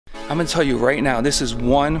I'm gonna tell you right now, this is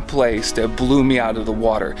one place that blew me out of the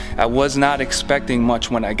water. I was not expecting much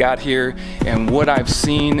when I got here, and what I've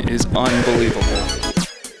seen is unbelievable.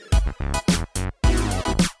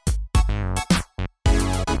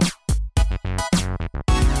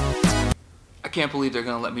 I can't believe they're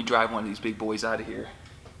gonna let me drive one of these big boys out of here.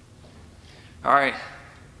 All right,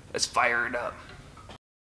 let's fire it up.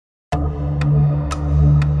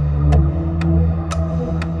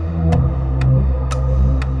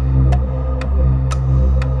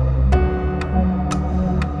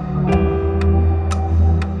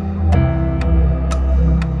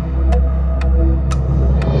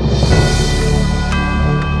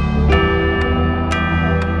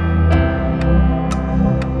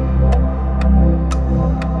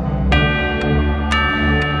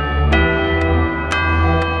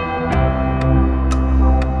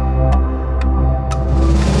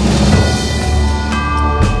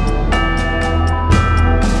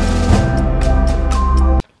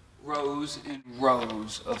 And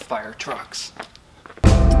rows of fire trucks.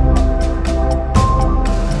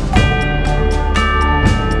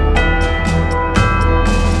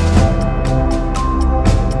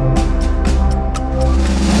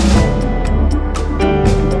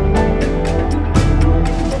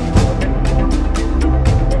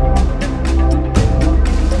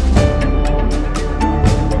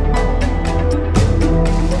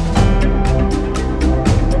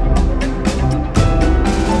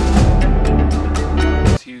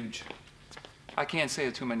 I can't say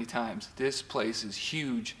it too many times. This place is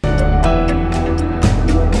huge.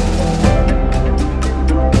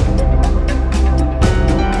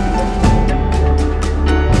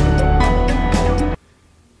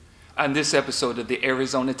 On this episode of the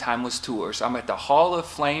Arizona Timeless Tours, I'm at the Hall of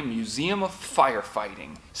Fame Museum of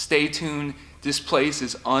Firefighting. Stay tuned. This place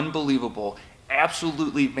is unbelievable.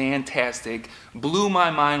 Absolutely fantastic. Blew my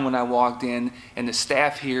mind when I walked in, and the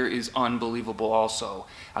staff here is unbelievable also.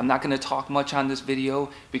 I'm not going to talk much on this video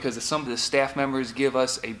because some of the staff members give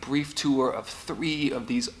us a brief tour of 3 of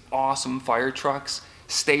these awesome fire trucks.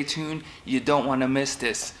 Stay tuned. You don't want to miss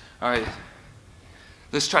this. All right,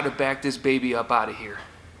 let's try to back this baby up out of here.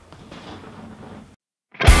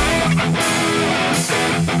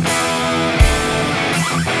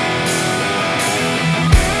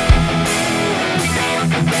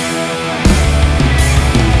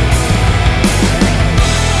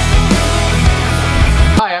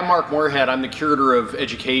 Moorhead. I'm the Curator of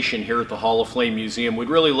Education here at the Hall of Fame Museum. We'd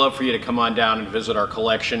really love for you to come on down and visit our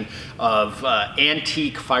collection of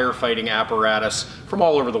antique firefighting apparatus from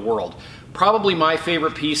all over the world. Probably my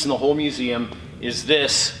favorite piece in the whole museum is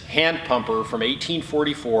this hand pumper from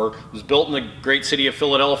 1844. It was built in the great city of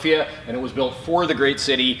Philadelphia, and it was built for the great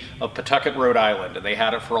city of Pawtucket, Rhode Island, and they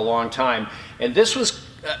had it for a long time. And this was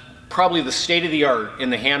probably the state of the art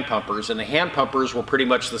in the hand pumpers, and the hand pumpers were pretty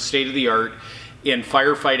much the state of the art in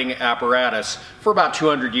firefighting apparatus for about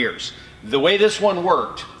 200 years. The way this one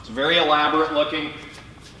worked, it's very elaborate looking.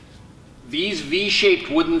 These V-shaped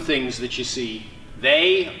wooden things that you see,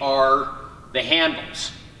 they are the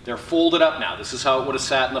handles. They're folded up now. This is how it would have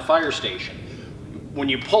sat in the fire station. When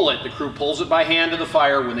you pull it, the crew pulls it by hand to the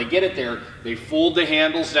fire. When they get it there, they fold the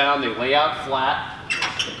handles down, they lay out flat,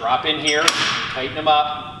 they drop in here, tighten them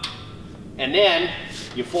up, and then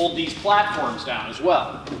you fold these platforms down as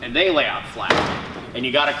well, and they lay out flat. And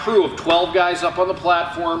you got a crew of 12 guys up on the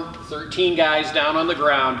platform, 13 guys down on the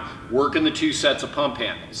ground, working the 2 sets of pump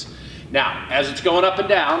handles. Now, as it's going up and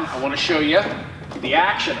down, I want to show you the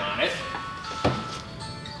action on it.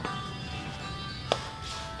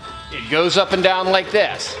 It goes up and down like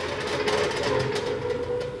this.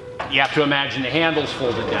 You have to imagine the handles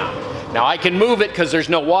folded down. Now I can move it because there's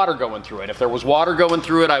no water going through it. If there was water going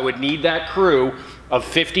through it, I would need that crew of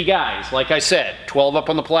 50 guys. Like I said, 12 up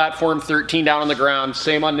on the platform, 13 down on the ground,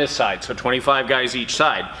 same on this side, so 25 guys each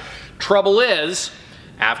side. Trouble is,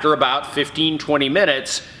 after about 15, 20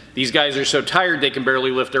 minutes, these guys are so tired they can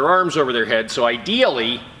barely lift their arms over their head, so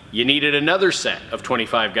ideally, you needed another set of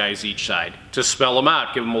 25 guys each side to spell them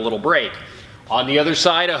out, give them a little break. On the other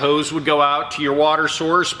side, a hose would go out to your water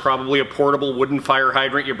source, probably a portable wooden fire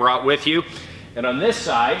hydrant you brought with you. And on this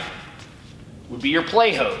side would be your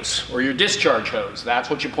play hose or your discharge hose. That's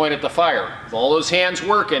what you point at the fire. With all those hands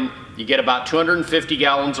working, you get about 250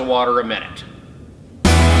 gallons of water a minute.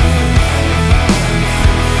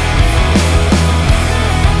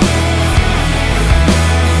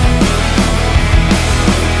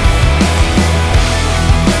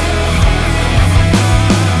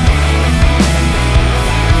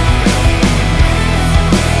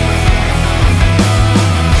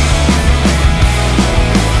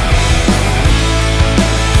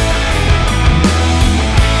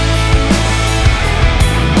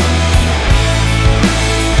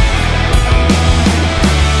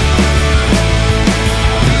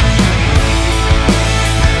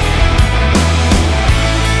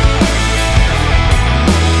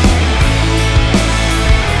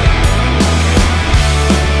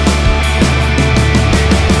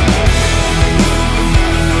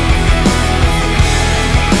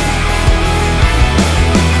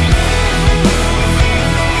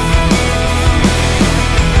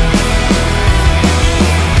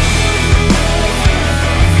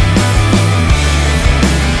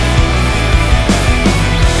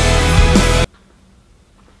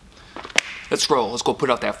 roll. Let's go put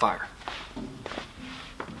out that fire.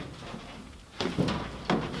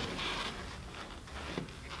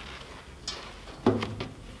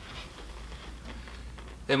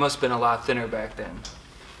 They must have been a lot thinner back then.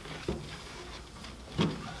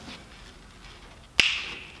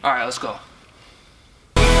 All right, let's go.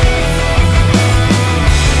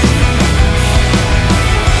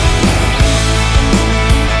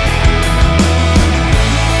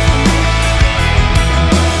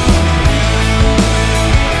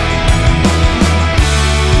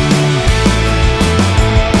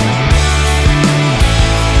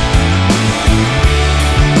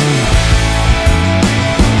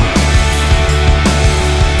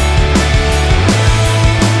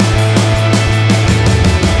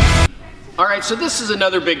 So this is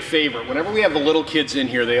another big favorite. Whenever we have the little kids in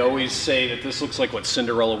here, they always say that this looks like what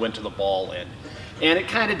Cinderella went to the ball in. And it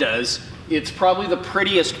kind of does. It's probably the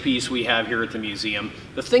prettiest piece we have here at the museum.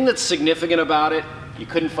 The thing that's significant about it, you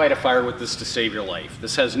couldn't fight a fire with this to save your life.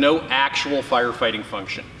 This has no actual firefighting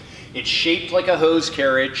function. It's shaped like a hose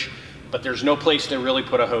carriage, but there's no place to really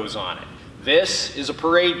put a hose on it. This is a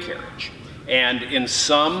parade carriage. And in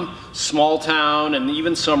some small town and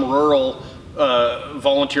even some rural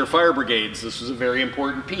volunteer fire brigades, this was a very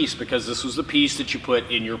important piece because this was the piece that you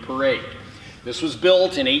put in your parade. This was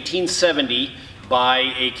built in 1870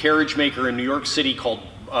 by a carriage maker in New York City called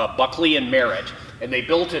Buckley and Merritt, and they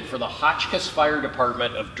built it for the Hotchkiss Fire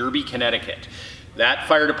Department of Derby, Connecticut. That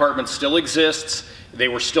fire department still exists. They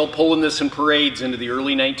were still pulling this in parades into the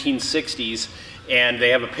early 1960s, and they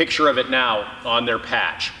have a picture of it now on their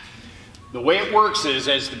patch. The way it works is,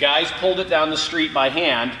 as the guys pulled it down the street by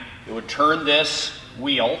hand, it would turn this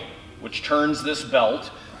wheel, which turns this belt,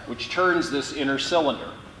 which turns this inner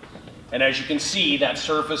cylinder. And as you can see, that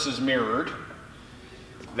surface is mirrored.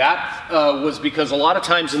 That was because a lot of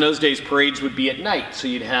times in those days, parades would be at night. So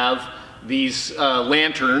you'd have these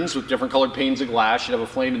lanterns with different colored panes of glass. You'd have a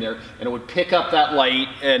flame in there, and it would pick up that light,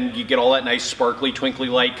 and you get all that nice sparkly, twinkly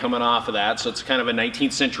light coming off of that. So it's kind of a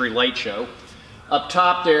 19th century light show. Up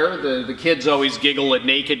top there, the kids always giggle at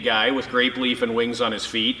naked guy with grape leaf and wings on his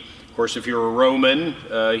feet. Of course, if you're a Roman,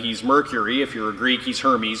 he's Mercury. If you're a Greek, he's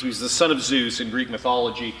Hermes. He's the son of Zeus in Greek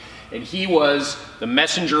mythology. And he was the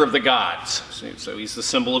messenger of the gods. So he's the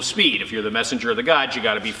symbol of speed. If you're the messenger of the gods, you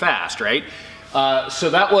got to be fast, right? So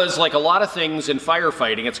that was like a lot of things in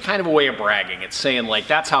firefighting. It's kind of a way of bragging. It's saying like,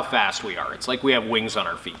 that's how fast we are. It's like we have wings on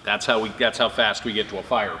our feet. That's how fast we get to a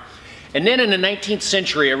fire. And then in the 19th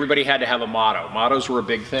century, everybody had to have a motto. Mottos were a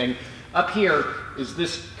big thing. Up here is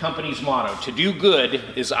this company's motto: to do good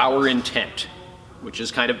is our intent, which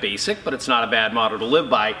is kind of basic, but it's not a bad motto to live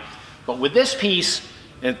by. But with this piece,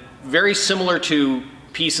 and very similar to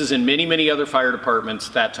pieces in many, many other fire departments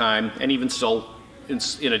at that time, and even still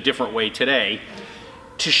in a different way today,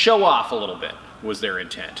 to show off a little bit was their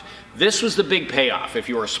intent. This was the big payoff if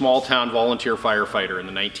you were a small town volunteer firefighter in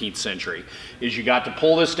the 19th century, is you got to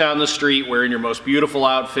pull this down the street wearing your most beautiful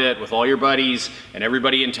outfit with all your buddies, and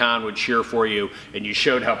everybody in town would cheer for you, and you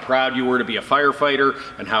showed how proud you were to be a firefighter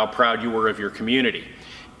and how proud you were of your community.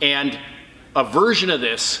 And a version of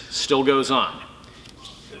this still goes on.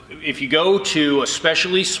 If you go to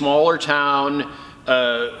especially smaller town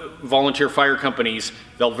volunteer fire companies,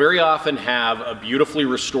 they'll very often have a beautifully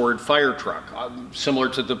restored fire truck, similar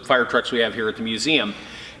to the fire trucks we have here at the museum.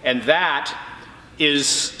 And that is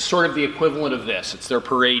sort of the equivalent of this. It's their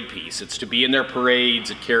parade piece. It's to be in their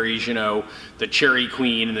parades. It carries, you know, the Cherry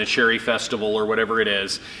Queen and the Cherry Festival or whatever it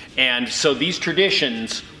is. And so these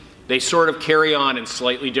traditions, they sort of carry on in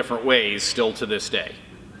slightly different ways still to this day.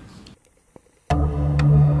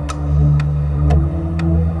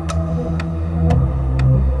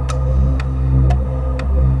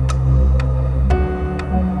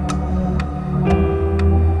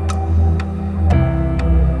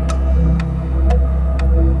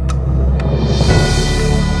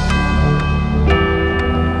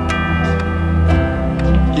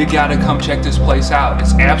 You gotta come check this place out.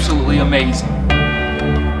 It's absolutely amazing.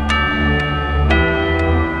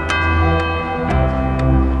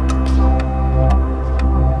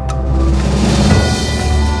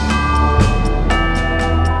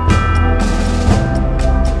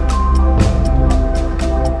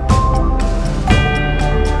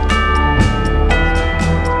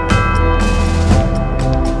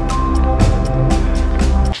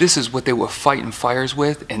 This is what they were fighting fires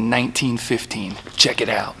with in 1915. Check it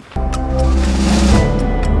out.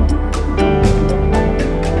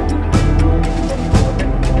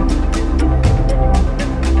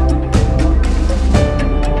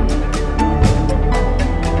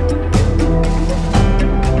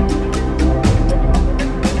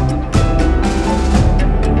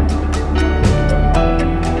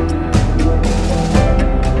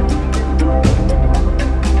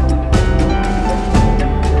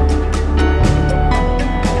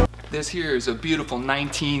 here is a beautiful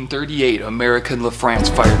 1938 American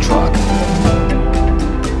LaFrance fire truck.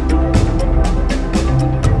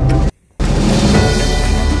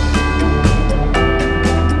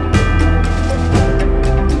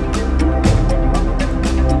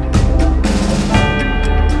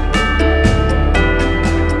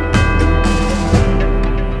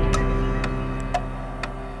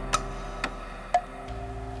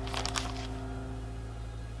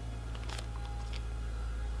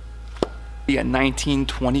 A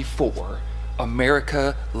 1924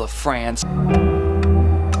 America LaFrance.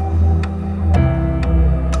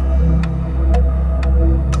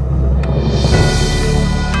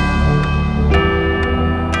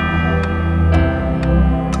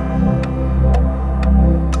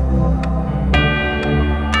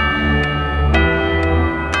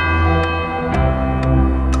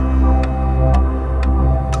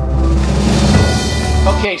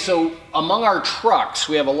 Okay, so among our trucks,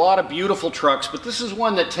 we have a lot of beautiful trucks, but this is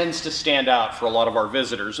one that tends to stand out for a lot of our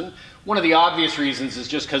visitors. And one of the obvious reasons is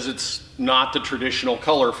just because it's not the traditional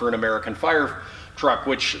color for an American fire truck,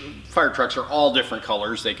 which fire trucks are all different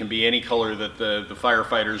colors. They can be any color that the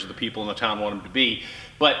firefighters or the people in the town want them to be.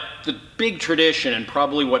 But the big tradition, and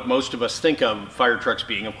probably what most of us think of fire trucks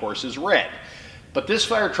being, of course, is red. But this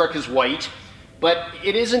fire truck is white. But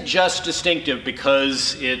it isn't just distinctive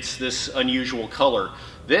because it's this unusual color.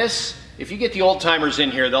 This, if you get the old timers in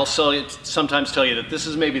here, they'll sometimes tell you that this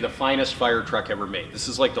is maybe the finest fire truck ever made. This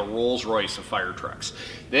is like the Rolls-Royce of fire trucks.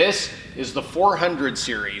 This is the 400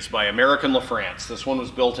 series by American LaFrance. This one was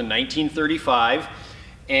built in 1935,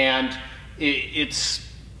 and it's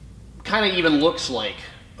kind of even looks like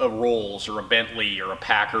a Rolls or a Bentley or a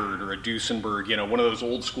Packard or a Duesenberg, you know, one of those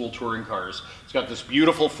old school touring cars. It's got this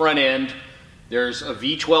beautiful front end. There's a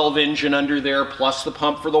V12 engine under there, plus the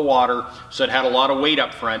pump for the water, so it had a lot of weight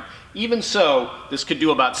up front. Even so, this could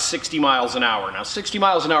do about 60 miles an hour. Now, 60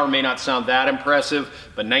 miles an hour may not sound that impressive,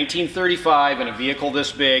 but 1935 in a vehicle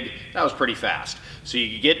this big, that was pretty fast. So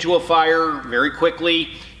you could get to a fire very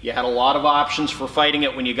quickly. You had a lot of options for fighting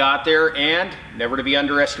it when you got there, and never to be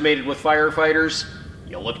underestimated with firefighters,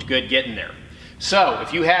 you looked good getting there. So,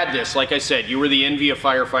 if you had this, like I said, you were the envy of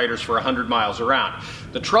firefighters for 100 miles around.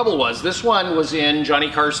 The trouble was, this one was in Johnny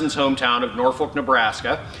Carson's hometown of Norfolk,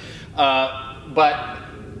 Nebraska, but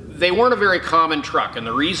they weren't a very common truck, and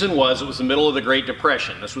the reason was it was the middle of the Great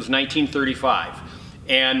Depression. This was 1935,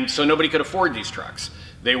 and so nobody could afford these trucks.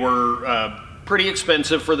 They were pretty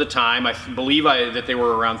expensive for the time. I believe that they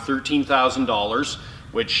were around $13,000,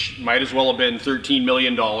 which might as well have been $13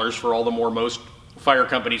 million for all the more most fire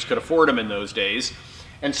companies could afford them in those days.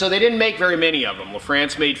 And so they didn't make very many of them.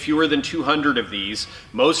 LaFrance made fewer than 200 of these.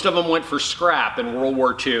 Most of them went for scrap in World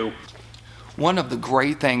War II. One of the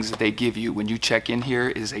great things that they give you when you check in here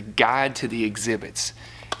is a guide to the exhibits.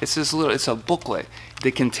 It's a booklet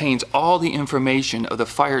that contains all the information of the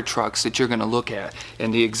fire trucks that you're going to look at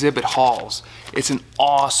and the exhibit halls. It's an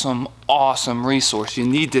awesome, awesome resource. You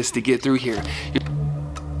need this to get through here.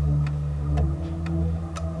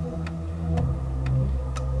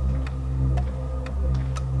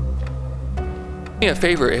 Do me a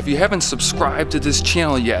favor, if you haven't subscribed to this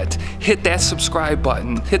channel yet, hit that subscribe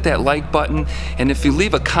button, hit that like button, and if you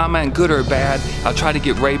leave a comment, good or bad, I'll try to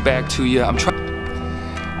get right back to you.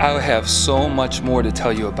 I have so much more to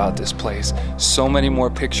tell you about this place, so many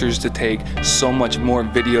more pictures to take, so much more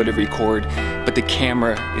video to record, but the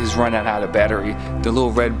camera is running out of battery. The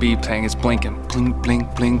little red beep thing is blinking, blink,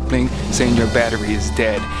 blink, blink, blink, saying your battery is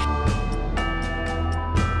dead.